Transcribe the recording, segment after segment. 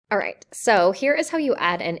All right, so here is how you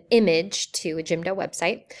add an image to a Jimdo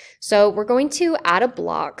website. So we're going to add a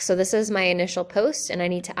block. So this is my initial post and I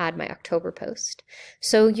need to add my October post.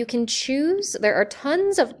 So you can choose, there are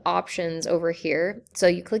tons of options over here. So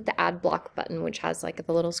you click the add block button, which has like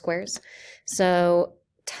the little squares. So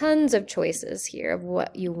tons of choices here of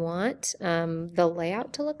what you want the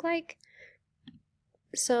layout to look like.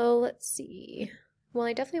 So let's see. Well,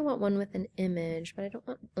 I definitely want one with an image, but I don't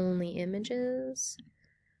want only images.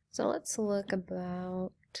 So let's look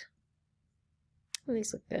about, oh,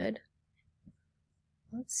 these look good.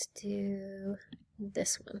 Let's do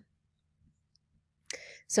this one.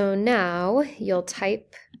 So now you'll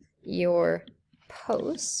type your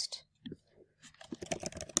post.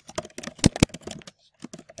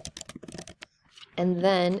 And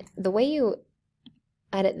then the way you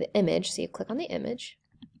edit the image, so you click on the image,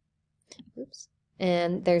 oops,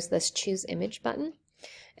 and there's this choose image button.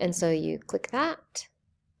 And so you click that.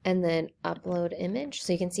 And then upload image.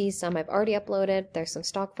 So you can see some I've already uploaded. There's some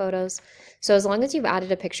stock photos. So as long as you've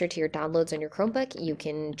added a picture to your downloads on your Chromebook, you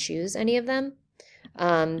can choose any of them.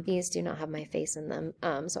 These do not have my face in them.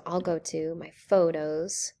 So I'll go to my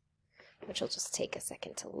photos, which will just take a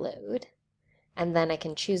second to load. And then I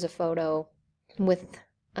can choose a photo with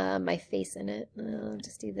my face in it. I'll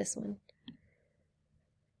just do this one.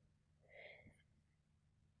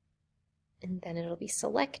 And then it'll be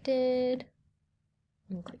selected.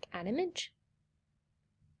 And click add image.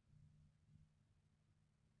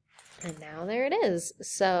 And now there it is.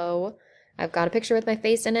 So I've got a picture with my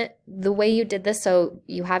face in it. The way you did this, so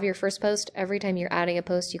you have your first post. Every time you're adding a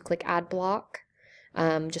post, you click add block.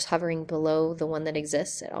 Just hovering below the one that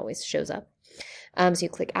exists, it always shows up. So you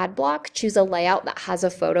click add block, choose a layout that has a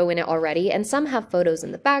photo in it already. And some have photos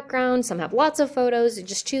in the background, some have lots of photos. You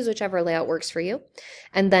just choose whichever layout works for you.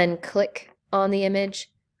 And then click on the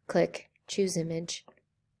image, click choose image.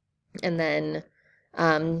 And then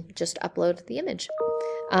just upload the image.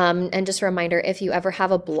 And just a reminder, if you ever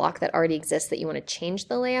have a block that already exists that you want to change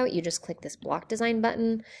the layout, you just click this block design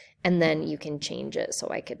button and then you can change it. So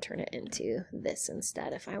I could turn it into this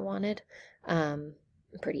instead if I wanted,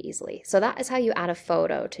 pretty easily. So that is how you add a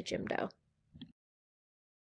photo to Jimdo.